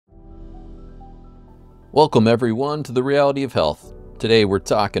Welcome everyone to the Reality of Health. Today we're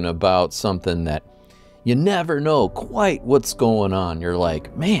talking about something that you never know quite what's going on. You're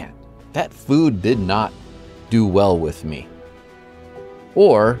like, man, that food did not do well with me.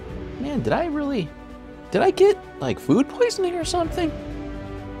 Or, man, did I get like food poisoning or something?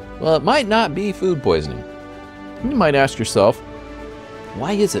 Well, it might not be food poisoning. You might ask yourself,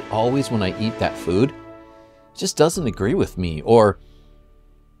 why is it always when I eat that food, it just doesn't agree with me? Or,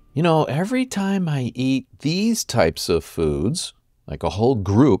 you know, every time I eat these types of foods, like a whole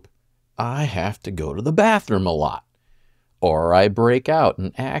group, I have to go to the bathroom a lot. Or I break out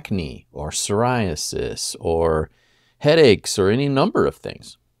in acne or psoriasis or headaches or any number of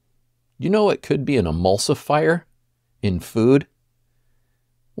things. You know, it could be an emulsifier in food.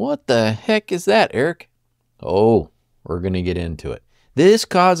 What the heck is that, Eric? Oh, we're going to get into it. This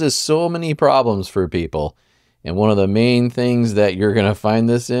causes so many problems for people. And one of the main things that you're going to find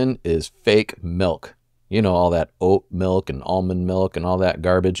this in is fake milk. You know, all that oat milk and almond milk and all that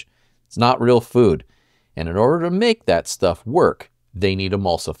garbage. It's not real food. And in order to make that stuff work, they need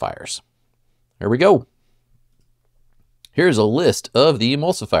emulsifiers. Here we go. Here's a list of the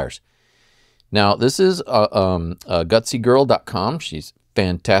emulsifiers. Now, this is gutsygirl.com. She's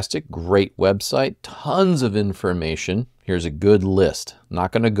fantastic, great website, tons of information. Here's a good list. I'm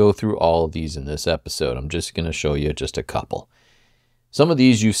not going to go through all of these in this episode. I'm just going to show you just a couple. Some of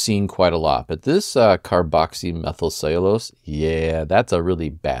these you've seen quite a lot, but this carboxymethylcellulose, yeah, that's a really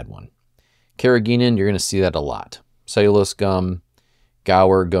bad one. Carrageenan, you're going to see that a lot. Cellulose gum,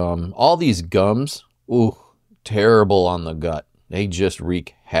 Gower gum, all these gums, ooh, terrible on the gut. They just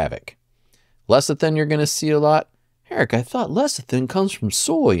wreak havoc. Lecithin, you're going to see a lot. Eric, I thought lecithin comes from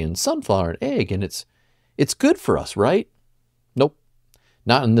soy and sunflower and egg, and it's good for us, right? Nope,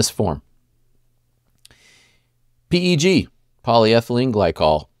 not in this form. PEG, polyethylene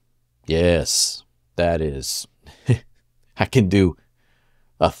glycol. Yes, that is. I can do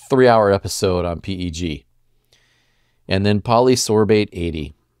a 3-hour episode on PEG. And then polysorbate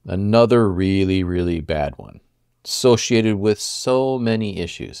 80, another really, really bad one, associated with so many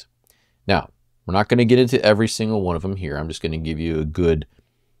issues. Now, we're not going to get into every single one of them here. I'm just going to give you a good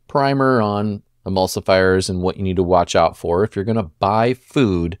primer on emulsifiers and what you need to watch out for if you're going to buy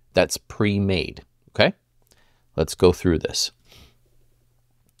food that's pre-made. Okay? Let's go through this.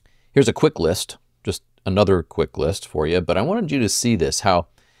 Here's a quick list, just another quick list for you, but I wanted you to see this, how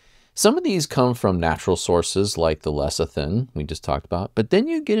some of these come from natural sources like the lecithin we just talked about, but then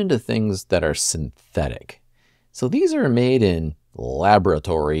you get into things that are synthetic. So these are made in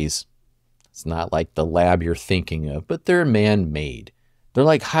laboratories. It's not like the lab you're thinking of, but they're man-made. They're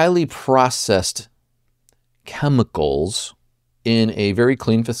like highly processed chemicals in a very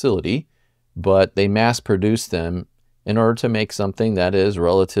clean facility, but they mass produce them in order to make something that is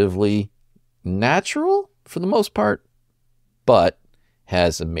relatively natural for the most part, but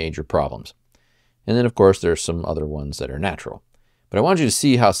has some major problems. And then, of course, there's some other ones that are natural. But I want you to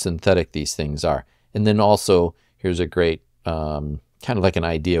see how synthetic these things are. And then also, here's a great kind of like an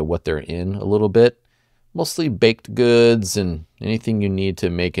idea of what they're in a little bit. Mostly baked goods and anything you need to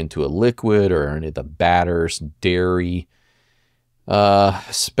make into a liquid or any of the batters, dairy,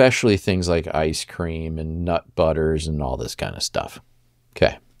 especially things like ice cream and nut butters and all this kind of stuff.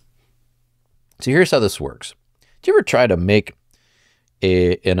 Okay. So here's how this works. Do you ever try to make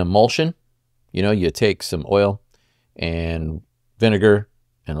an emulsion? You know, you take some oil and vinegar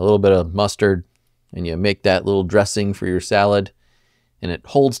and a little bit of mustard and you make that little dressing for your salad and it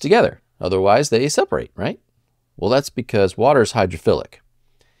holds together. Otherwise, they separate, right? Well, that's because water is hydrophilic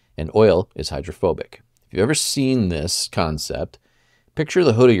and oil is hydrophobic. If you've ever seen this concept, picture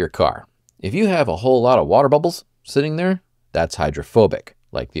the hood of your car. If you have a whole lot of water bubbles sitting there, that's hydrophobic,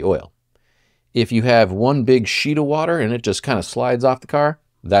 like the oil. If you have one big sheet of water and it just kind of slides off the car,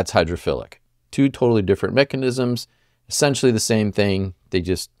 that's hydrophilic. Two totally different mechanisms, essentially the same thing,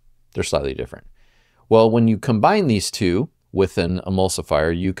 they're slightly different. Well, when you combine these two with an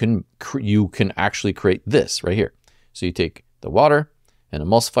emulsifier, you can actually create this right here. So you take the water, an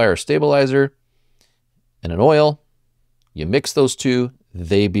emulsifier or stabilizer, and an oil, you mix those two,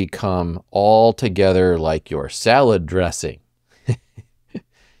 they become all together like your salad dressing.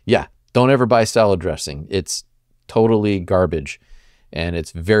 Yeah, don't ever buy salad dressing. It's totally garbage and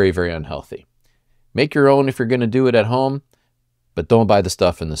it's very, very unhealthy. Make your own if you're going to do it at home, but don't buy the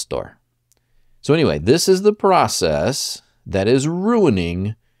stuff in the store. So anyway, this is the process that is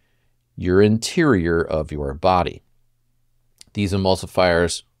ruining your interior of your body. These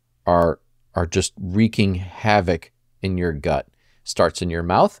emulsifiers are just wreaking havoc in your gut. Starts in your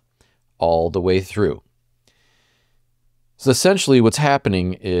mouth all the way through. So essentially what's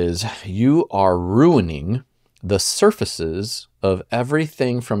happening is you are ruining the surfaces of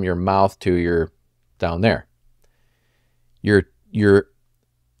everything from your mouth to your down there. I'm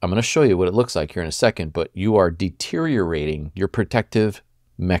going to show you what it looks like here in a second, but you are deteriorating your protective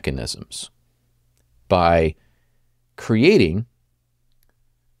mechanisms by creating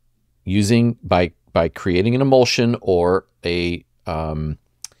by creating an emulsion or a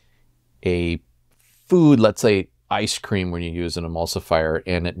food, let's say ice cream, when you use an emulsifier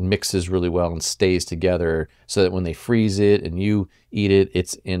and it mixes really well and stays together so that when they freeze it and you eat it,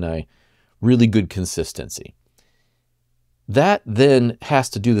 it's in a really good consistency. That then has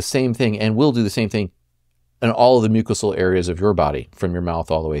to do the same thing and will do the same thing in all of the mucosal areas of your body from your mouth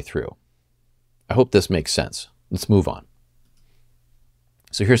all the way through. I hope this makes sense. Let's move on.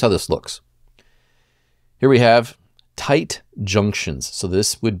 So here's how this looks. Here we have tight junctions. So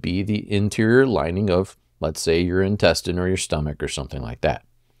this would be the interior lining of, let's say, your intestine or your stomach or something like that.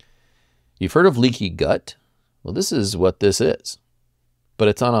 You've heard of leaky gut? Well, this is what this is, but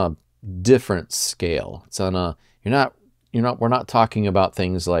it's on a different scale. It's on a, we're not talking about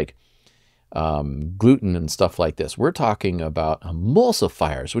things like gluten and stuff like this. We're talking about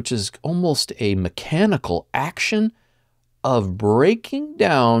emulsifiers, which is almost a mechanical action of breaking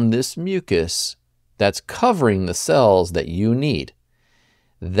down this mucus that's covering the cells that you need.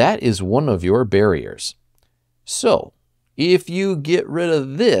 That is one of your barriers. So if you get rid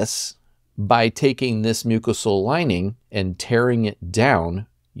of this by taking this mucosal lining and tearing it down,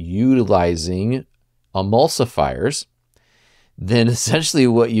 utilizing emulsifiers, then essentially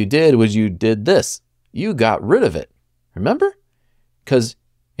what you did was you did this. You got rid of it. Remember? Because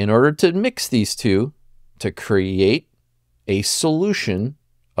in order to mix these two to create a solution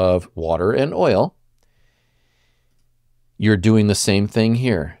of water and oil, you're doing the same thing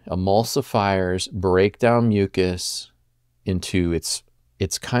here. Emulsifiers break down mucus into it's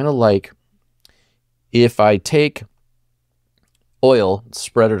kind of like if I take oil,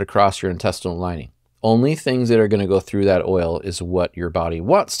 spread it across your intestinal lining. Only things that are going to go through that oil is what your body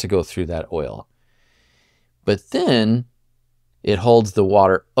wants to go through that oil. But then it holds the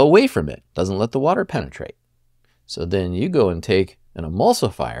water away from it, doesn't let the water penetrate. So then you go and take an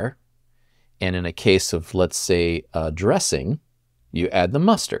emulsifier, and in a case of, let's say, dressing, you add the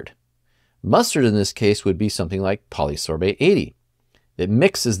mustard. Mustard in this case would be something like polysorbate 80. It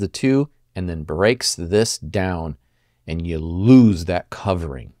mixes the two and then breaks this down, and you lose that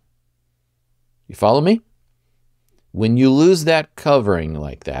covering. You follow me? When you lose that covering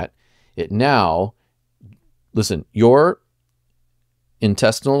like that, it now, listen, your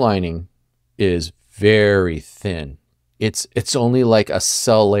intestinal lining is very thin. It's only like a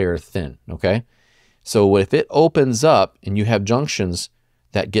cell layer thin, okay? So if it opens up and you have junctions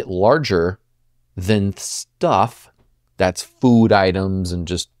that get larger than stuff, that's food items and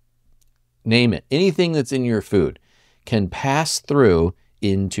just name it, anything that's in your food can pass through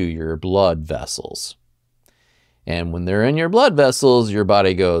into your blood vessels. And when they're in your blood vessels, your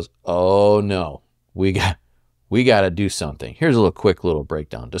body goes, oh no, we got to do something. Here's a quick little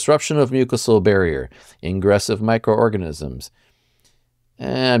breakdown. Disruption of mucosal barrier, ingress of microorganisms.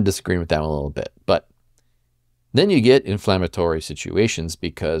 I'm disagreeing with that one a little bit. But then you get inflammatory situations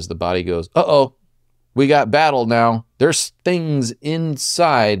because the body goes, uh-oh, we got battle now. There's things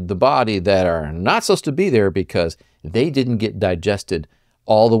inside the body that are not supposed to be there because they didn't get digested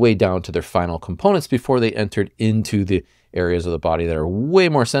all the way down to their final components before they entered into the areas of the body that are way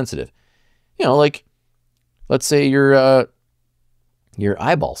more sensitive. You know, like, let's say your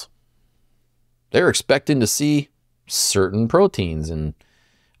eyeballs. They're expecting to see certain proteins and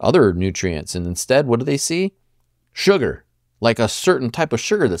other nutrients, and instead, what do they see? Sugar, like a certain type of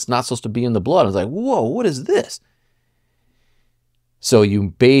sugar that's not supposed to be in the blood. It's like, whoa, what is this? So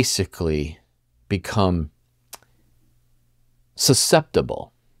you basically become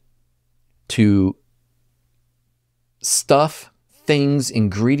susceptible to stuff, things,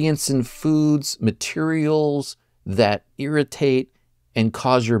 ingredients in foods, materials that irritate and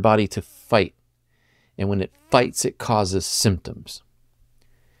cause your body to fight. And when it fights, it causes symptoms.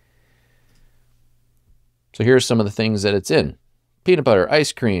 So here's some of the things that it's in. Peanut butter,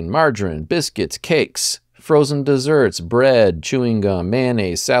 ice cream, margarine, biscuits, cakes, frozen desserts, bread, chewing gum,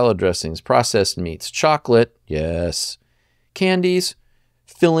 mayonnaise, salad dressings, processed meats, chocolate, yes, candies,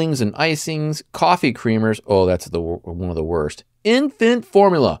 fillings and icings, coffee creamers. Oh, that's one of the worst. Infant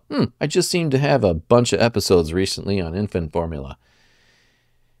formula. I just seem to have a bunch of episodes recently on infant formula.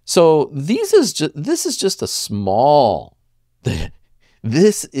 So this is just a small,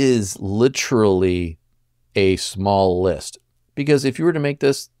 this is literally a small list. Because if you were to make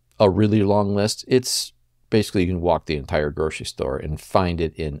this a really long list, it's Basically, you can walk the entire grocery store and find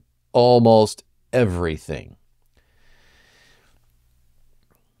it in almost everything.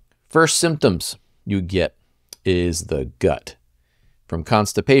 First symptoms you get is the gut. From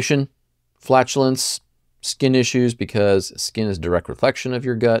constipation, flatulence, skin issues because skin is a direct reflection of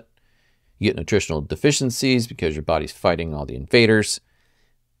your gut. You get nutritional deficiencies because your body's fighting all the invaders.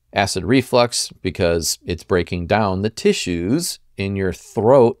 Acid reflux because it's breaking down the tissues in your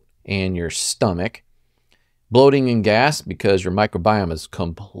throat and your stomach. Bloating and gas because your microbiome is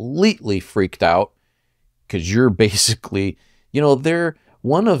completely freaked out because you're basically, they're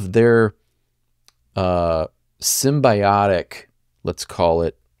one of their symbiotic, let's call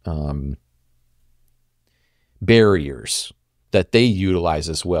it, barriers that they utilize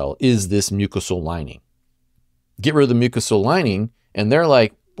as well is this mucosal lining. Get rid of the mucosal lining and they're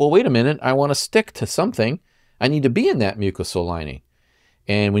like, well, wait a minute, I want to stick to something. I need to be in that mucosal lining.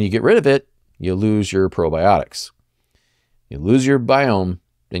 And when you get rid of it, you lose your probiotics. You lose your biome,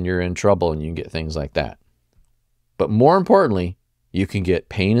 then you're in trouble and you can get things like that. But more importantly, you can get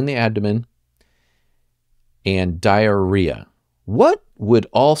pain in the abdomen and diarrhea. What would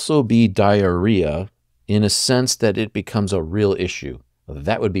also be diarrhea in a sense that it becomes a real issue?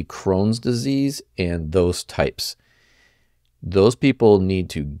 That would be Crohn's disease and those types. Those people need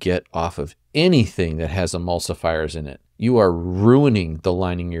to get off of anything that has emulsifiers in it. You are ruining the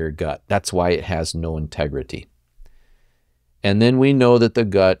lining of your gut. That's why it has no integrity. And then we know that the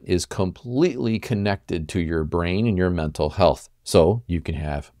gut is completely connected to your brain and your mental health. So you can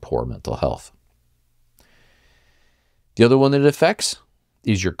have poor mental health. The other one that it affects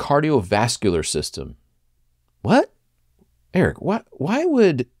is your cardiovascular system. What? Eric, why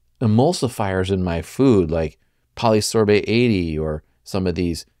would emulsifiers in my food like polysorbate 80 or some of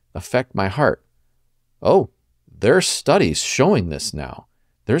these affect my heart? Oh, there are studies showing this now.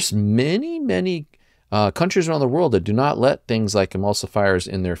 There's many countries around the world that do not let things like emulsifiers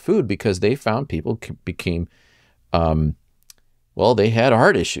in their food because they found people became, they had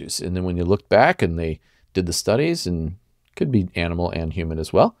heart issues. And then when you look back and they did the studies, and could be animal and human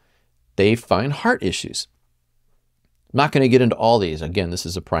as well, they find heart issues. I'm not going to get into all these. Again, this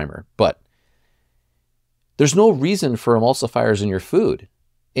is a primer, but there's no reason for emulsifiers in your food.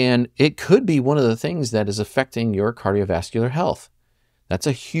 And it could be one of the things that is affecting your cardiovascular health. That's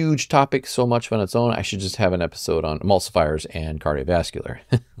a huge topic, so much on its own. I should just have an episode on emulsifiers and cardiovascular.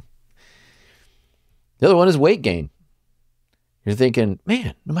 The other one is weight gain. You're thinking,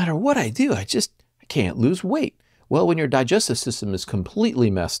 man, no matter what I do, I can't lose weight. Well, when your digestive system is completely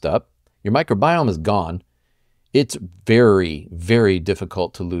messed up, your microbiome is gone, it's very, very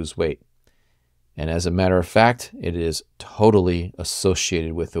difficult to lose weight. And as a matter of fact, it is totally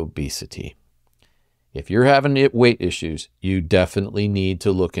associated with obesity. If you're having weight issues, you definitely need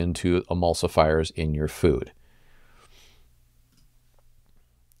to look into emulsifiers in your food.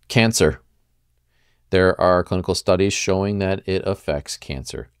 Cancer. There are clinical studies showing that it affects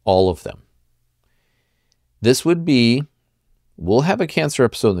cancer, all of them. This would be, we'll have a cancer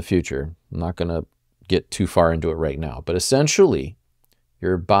episode in the future. I'm not going to get too far into it right now, but essentially,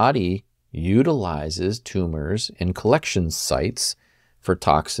 your body utilizes tumors and collection sites for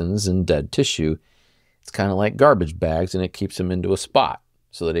toxins and dead tissue. It's kind of like garbage bags, and it keeps them into a spot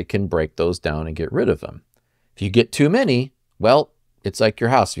so that it can break those down and get rid of them. If you get too many, well, it's like your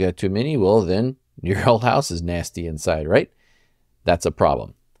house. If you have too many, well, then your whole house is nasty inside, right? That's a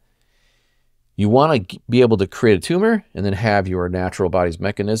problem. You want to be able to create a tumor and then have your natural body's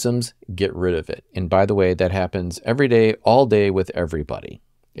mechanisms get rid of it. And by the way, that happens every day, all day with everybody.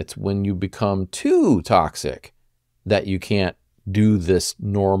 It's when you become too toxic that you can't do this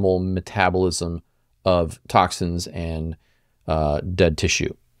normal metabolism of toxins and dead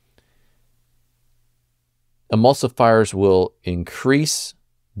tissue. Emulsifiers will increase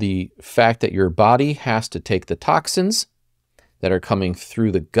the fact that your body has to take the toxins that are coming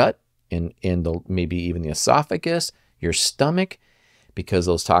through the gut and maybe even the esophagus, your stomach, because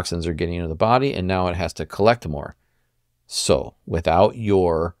those toxins are getting into the body, and now it has to collect more. So without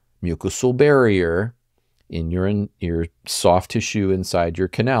your mucosal barrier in your soft tissue inside your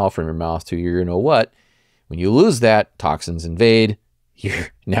canal from your mouth to your when you lose that, toxins invade.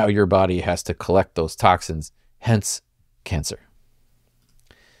 Now your body has to collect those toxins, hence cancer.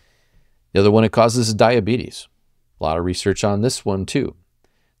 The other one it causes is diabetes. A lot of research on this one too.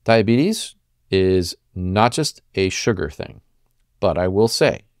 Diabetes is not just a sugar thing, but I will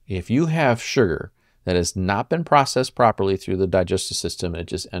say, if you have sugar that has not been processed properly through the digestive system, and it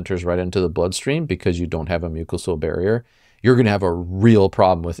just enters right into the bloodstream because you don't have a mucosal barrier, you're going to have a real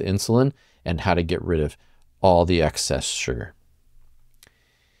problem with insulin and how to get rid of all the excess sugar.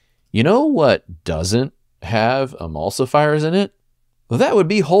 You know what doesn't have emulsifiers in it? Well, that would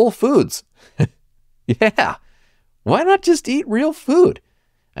be whole foods. Yeah. Why not just eat real food?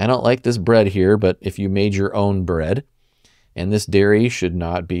 I don't like this bread here, but if you made your own bread, and this dairy should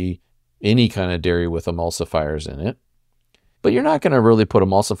not be any kind of dairy with emulsifiers in it. But you're not going to really put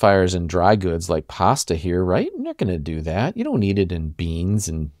emulsifiers in dry goods like pasta here, right? You're not going to do that. You don't need it in beans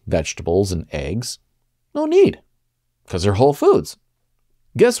and vegetables and eggs. No need, because they're whole foods.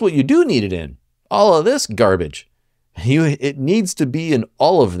 Guess what you do need it in? All of this garbage. It needs to be in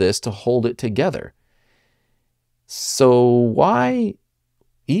all of this to hold it together. So why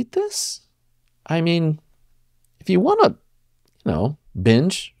eat this? I mean, if you want to,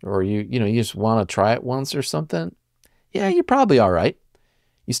 binge, or you just want to try it once or something, yeah, you're probably all right.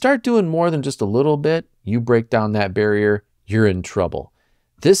 You start doing more than just a little bit, you break down that barrier, you're in trouble.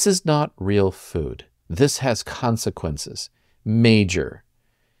 This is not real food. This has consequences. Major.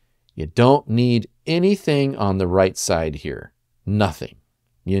 You don't need anything on the right side here. Nothing.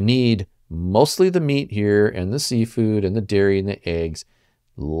 You need mostly the meat here and the seafood and the dairy and the eggs,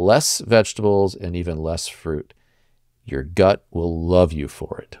 less vegetables and even less fruit. Your gut will love you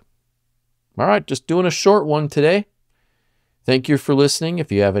for it. All right, just doing a short one today. Thank you for listening.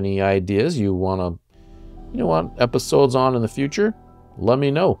 If you have any ideas you want episodes on in the future, let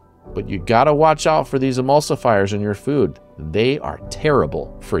me know. But you got to watch out for these emulsifiers in your food. They are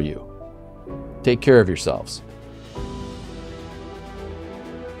terrible for you. Take care of yourselves.